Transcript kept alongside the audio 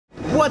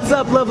What's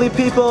up, lovely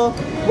people?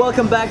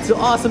 Welcome back to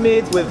Awesome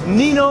Eats with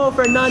Nino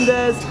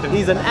Fernandez.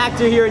 He's an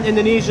actor here in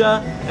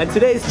Indonesia, and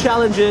today's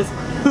challenge is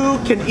who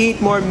can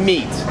eat more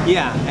meat?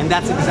 Yeah, and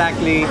that's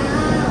exactly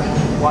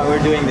why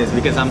we're doing this,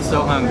 because I'm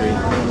so hungry.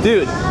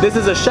 Dude, this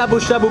is a shabu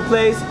shabu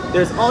place.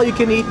 There's all you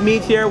can eat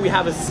meat here. We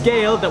have a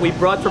scale that we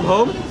brought from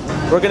home.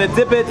 We're gonna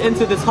dip it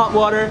into this hot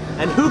water,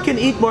 and who can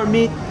eat more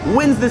meat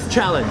wins this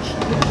challenge.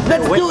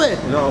 Let's do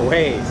it! No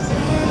way.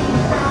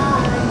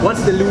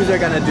 What's the loser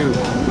gonna do?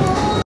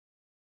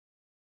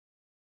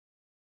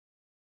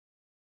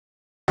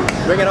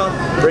 Bring it on.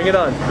 Bring it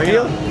on.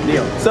 Deal?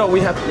 Deal. So we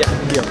have,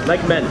 deal.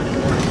 Like men.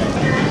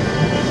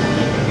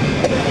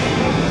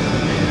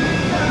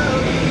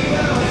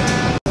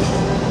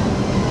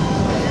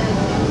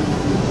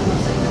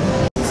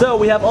 So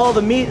we have all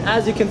the meat,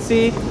 as you can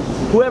see.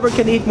 Whoever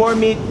can eat more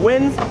meat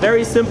wins.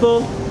 Very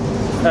simple.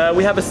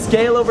 We have a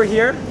scale over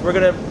here. We're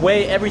gonna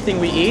weigh everything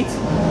we eat,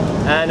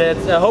 and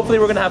it's hopefully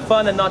we're gonna have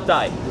fun and not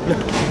die.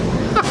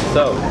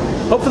 So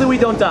hopefully we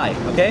don't die.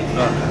 Okay.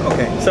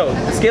 Okay. So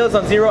the scale is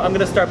on 0. I'm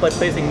gonna start by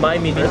placing my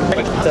meat here.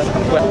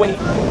 Wait.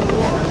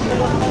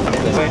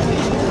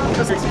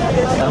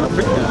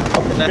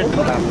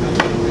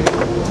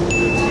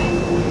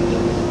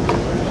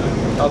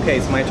 Okay,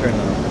 it's my turn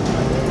now.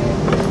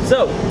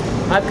 So,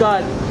 I've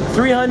got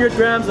 300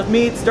 grams of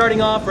meat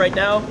starting off right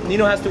now.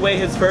 Nino has to weigh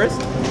his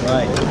first.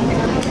 Right.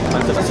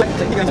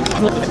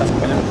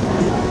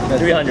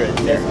 300.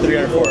 Yes,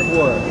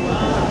 304.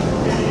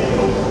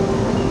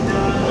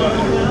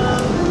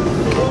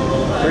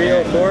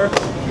 304.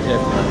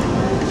 Yeah.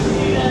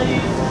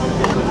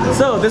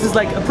 So, this is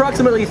like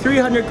approximately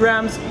 300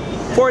 grams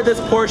for this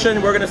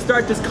portion. We're gonna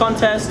start this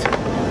contest.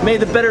 May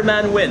the better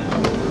man win.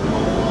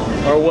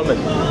 Or woman.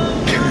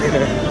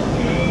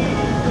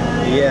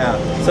 Yeah.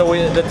 So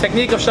the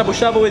technique of shabu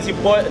shabu is you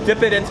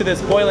dip it into this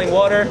boiling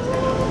water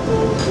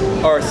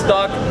or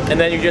stock, and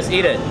then you just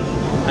eat it.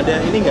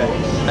 Ada ini enggak?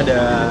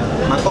 Ada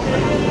mangkok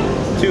nggak?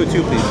 Two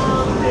please.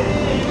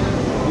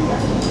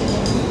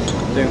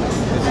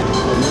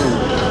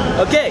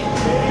 Okay,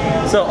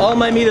 so all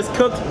my meat is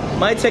cooked.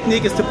 My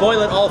technique is to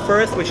boil it all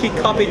first, which he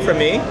copied from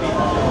me.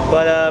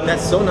 But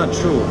That's so not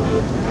true.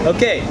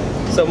 okay,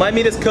 so my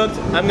meat is cooked.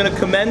 I'm gonna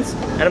commence,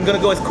 and I'm gonna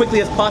go as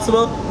quickly as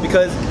possible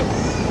because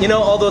you know,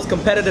 all those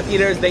competitive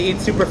eaters, they eat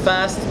super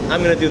fast.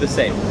 I'm gonna do the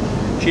same.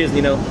 Cheers,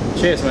 Nino.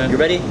 Cheers, man. You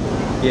ready?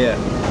 Yeah.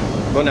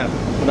 Bon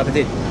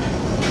appetit.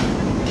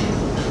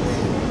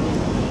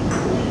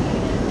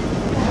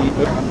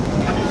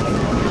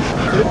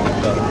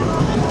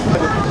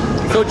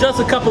 So just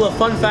a couple of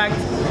fun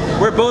facts.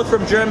 We're both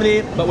from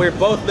Germany, but we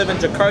both live in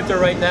Jakarta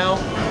right now.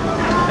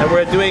 And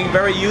we're doing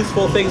very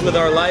useful things with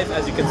our life,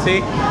 as you can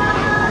see.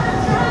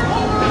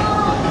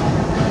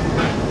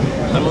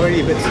 I'm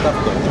already a bit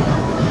stuffed though.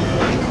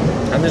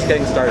 I'm just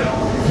getting started.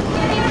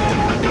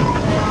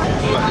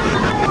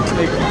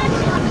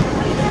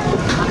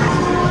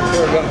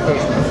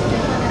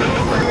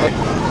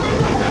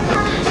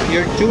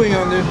 You're chewing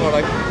on this for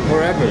like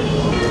forever.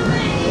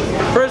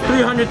 First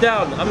 300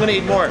 down. I'm gonna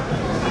eat more.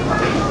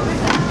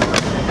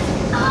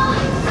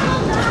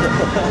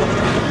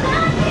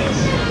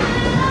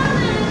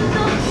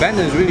 Ben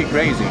is really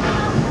crazy.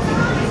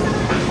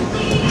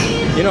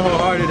 You know how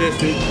hard it is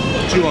to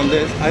chew on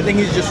this? I think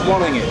he's just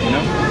swallowing it, you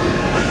know?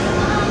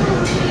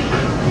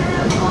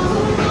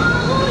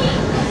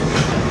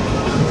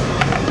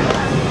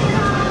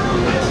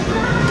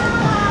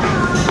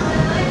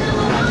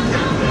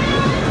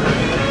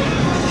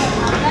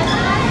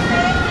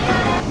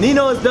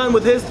 Nino is done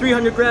with his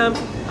 300 grams.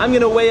 I'm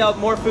gonna weigh out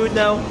more food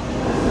now.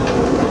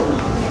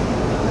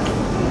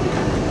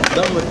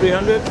 Done with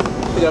 300,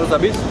 300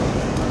 habis.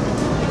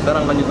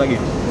 Sekarang lanjut lagi.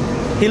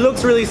 He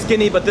looks really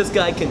skinny, but this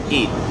guy can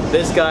eat.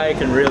 This guy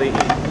can really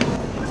eat.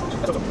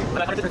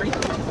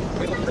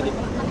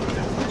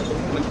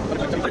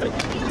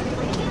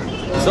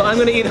 So I'm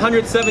gonna eat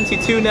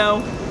 172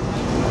 now.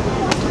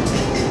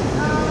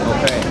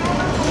 Okay.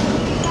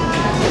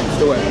 Let's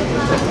do it.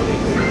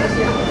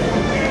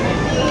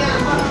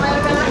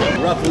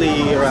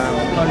 Roughly around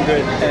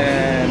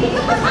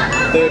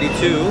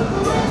 132.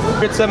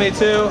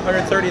 172,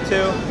 132.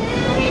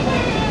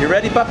 You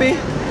ready, puppy?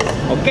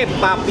 Okay,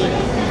 papi.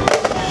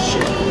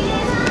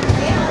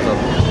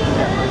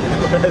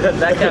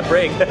 That can't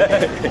break.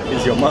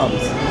 It's your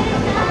mom's.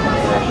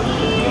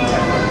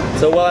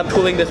 So while I'm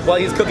cooling this, while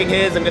he's cooking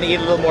his, I'm gonna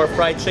eat a little more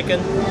fried chicken.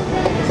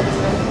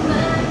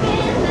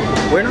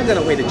 We're not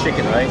gonna weigh the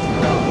chicken, right?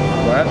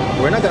 What?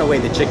 We're not gonna weigh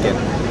the chicken.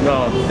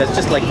 No. That's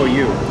just like for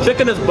you.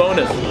 Chicken is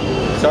bonus.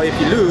 So if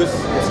you lose,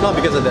 it's not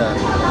because of the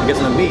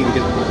meat,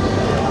 because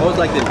I always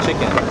like the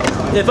chicken.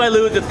 If I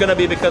lose, it's gonna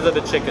be because of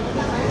the chicken.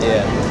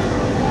 Yeah.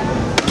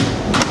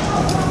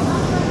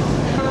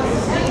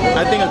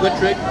 I think a good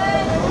trick,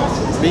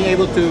 being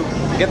able to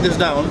get this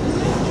down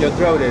your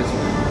throat is,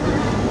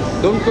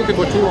 don't cook it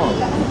for too long.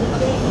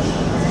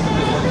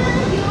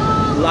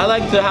 I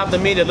like to have the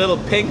meat a little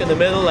pink in the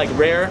middle, like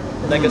rare,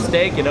 like a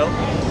steak, you know?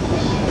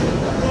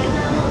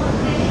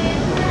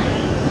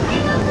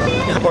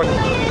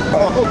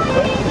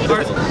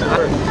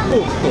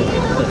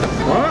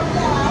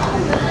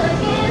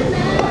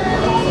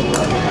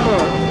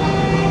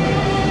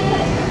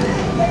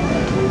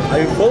 Are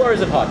you full or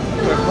is it hot?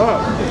 It's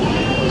hot.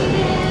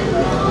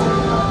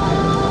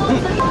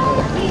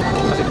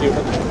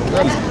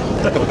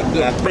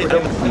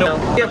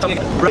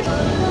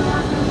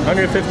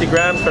 150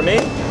 grams for me.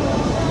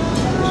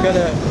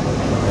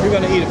 You're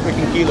gonna eat a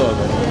freaking kilo of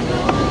it.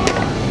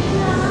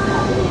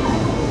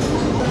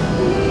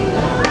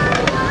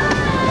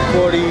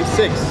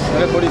 46.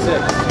 146.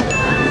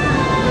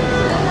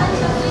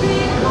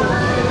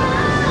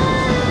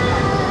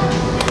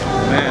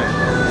 Man,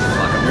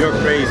 you're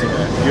crazy,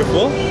 man. You're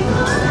full?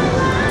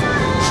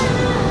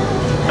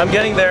 I'm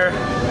getting there.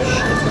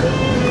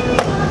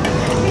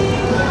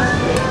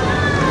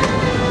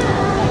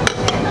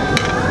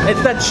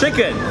 It's that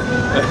chicken.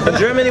 In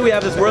Germany we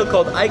have this word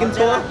called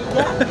Eigentor,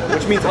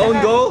 which means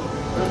own goal.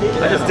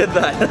 I just did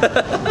that.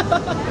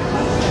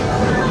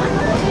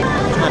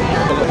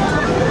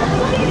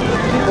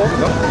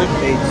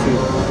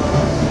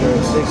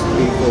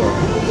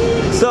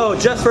 So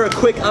just for a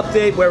quick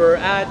update where we're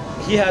at,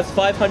 he has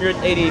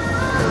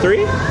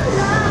 583?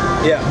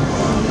 Yeah.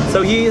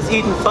 So he has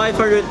eaten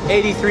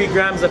 583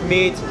 grams of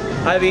meat.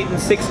 I've eaten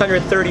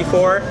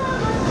 634.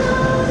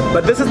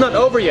 But this is not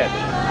over yet.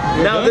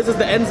 Now this is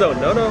the end zone.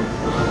 No.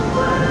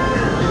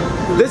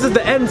 This is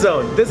the end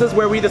zone. This is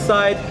where we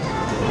decide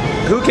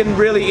who can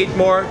really eat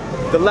more,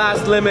 the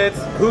last limits,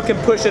 who can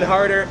push it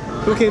harder,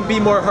 who can be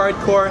more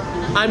hardcore.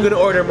 I'm gonna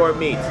order more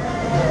meat.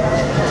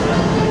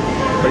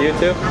 For you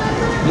too?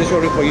 Just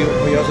order for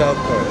yourself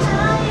first.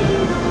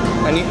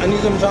 I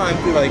need some time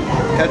to like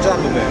catch up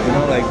a bit, you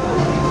know, like.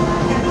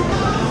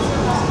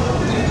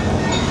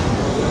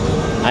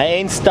 I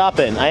ain't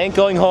stopping. I ain't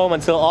going home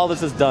until all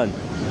this is done.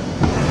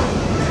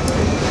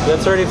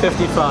 That's already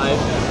 55.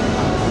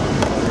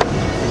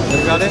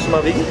 You got it?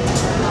 More vegan?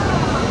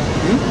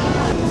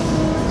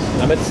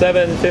 I'm at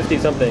 750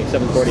 something,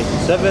 740.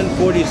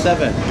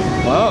 747.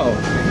 Wow.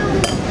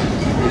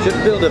 You should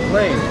build a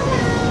plane.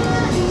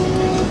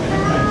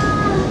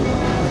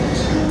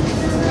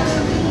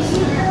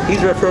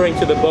 He's referring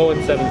to the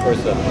Boeing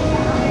 747.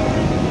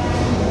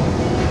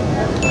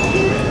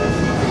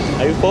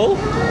 Are you full?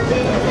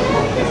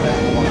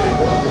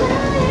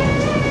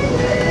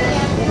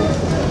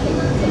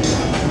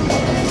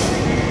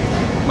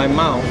 My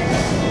mouth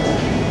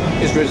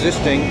is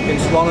resisting in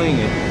swallowing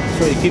it,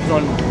 so it keeps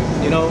on,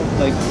 you know,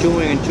 like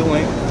chewing and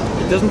chewing.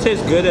 It doesn't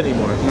taste good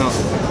anymore. No.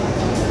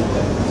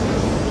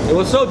 It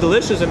was so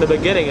delicious in the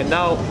beginning and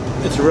now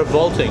it's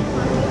revolting.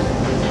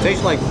 It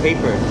tastes like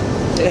paper.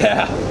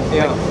 Yeah.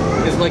 Yeah.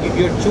 It's like if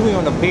you're chewing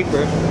on a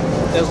paper,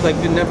 that's like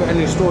the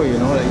never-ending story, you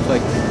know? It's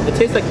like... It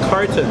tastes like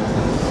carton.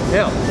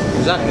 Yeah,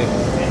 exactly.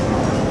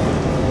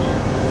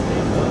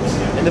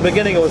 In the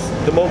beginning it was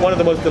one of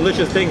the most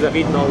delicious things I've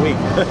eaten all week.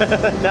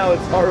 Now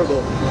it's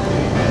horrible.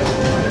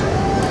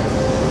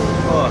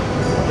 Oh.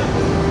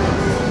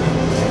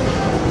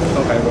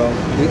 Okay, bro.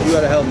 You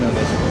gotta help me on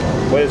this.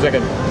 Wait a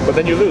second. But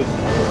then you lose.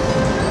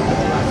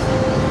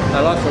 I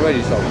lost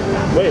already, so...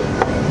 Wait.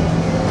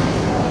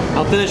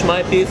 I'll finish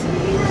my piece.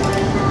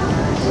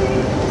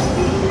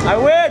 I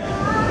win!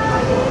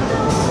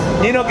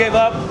 Nino gave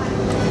up.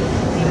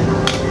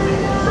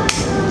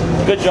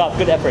 Good job,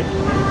 good effort.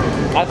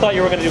 I thought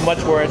you were going to do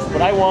much worse,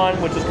 but I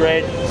won, which is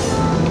great.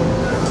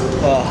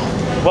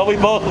 Well, we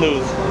both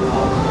lose.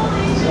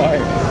 Sorry.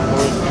 I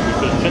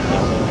feel shit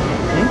now.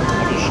 I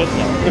feel shit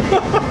now.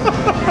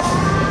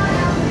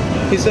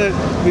 He said,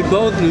 we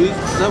both lose.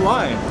 I said,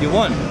 why? You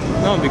won.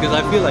 No, because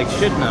I feel like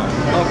shit now.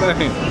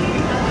 Okay.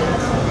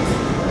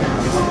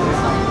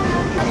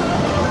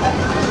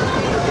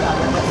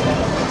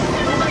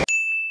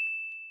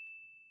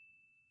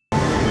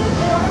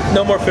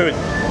 No more food.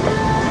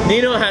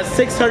 Nino has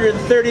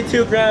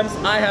 632 grams.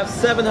 I have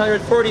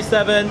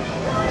 747.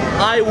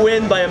 I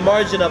win by a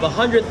margin of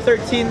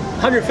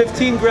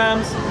 115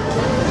 grams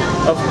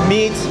of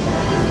meat.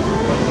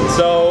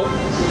 So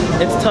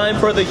it's time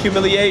for the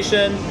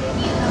humiliation.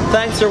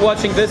 Thanks for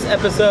watching this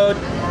episode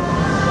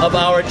of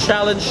our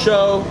challenge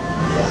show.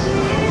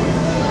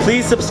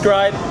 Please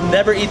subscribe.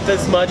 Never eat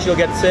this much, you'll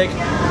get sick.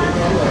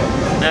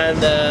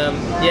 And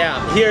yeah,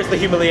 here's the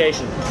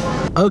humiliation.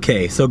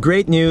 Okay, so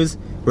great news.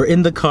 We're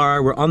in the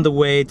car, we're on the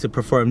way to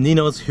perform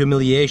Nino's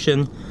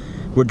humiliation.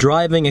 We're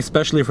driving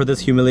especially for this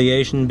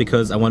humiliation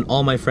because I want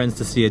all my friends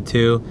to see it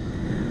too.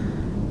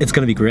 It's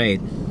gonna be great.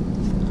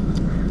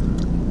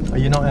 Are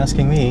you not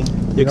asking me?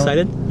 You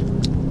excited?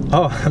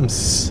 Oh, I'm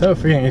so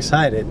freaking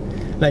excited.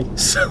 Like,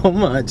 so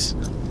much.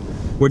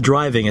 We're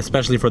driving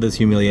especially for this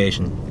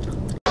humiliation.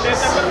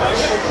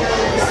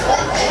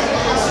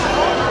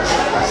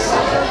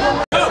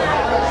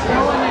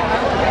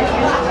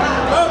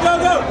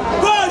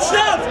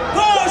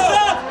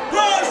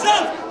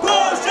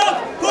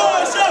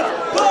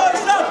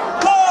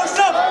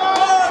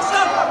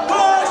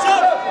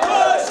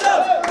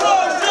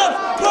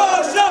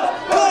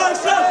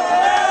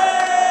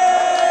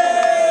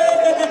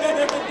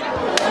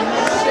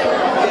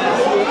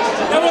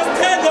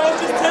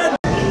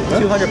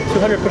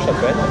 200 push-ups,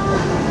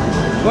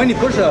 right? 20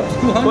 push-ups,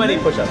 200? 20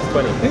 push-ups,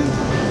 20.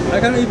 I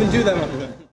can't even do that much.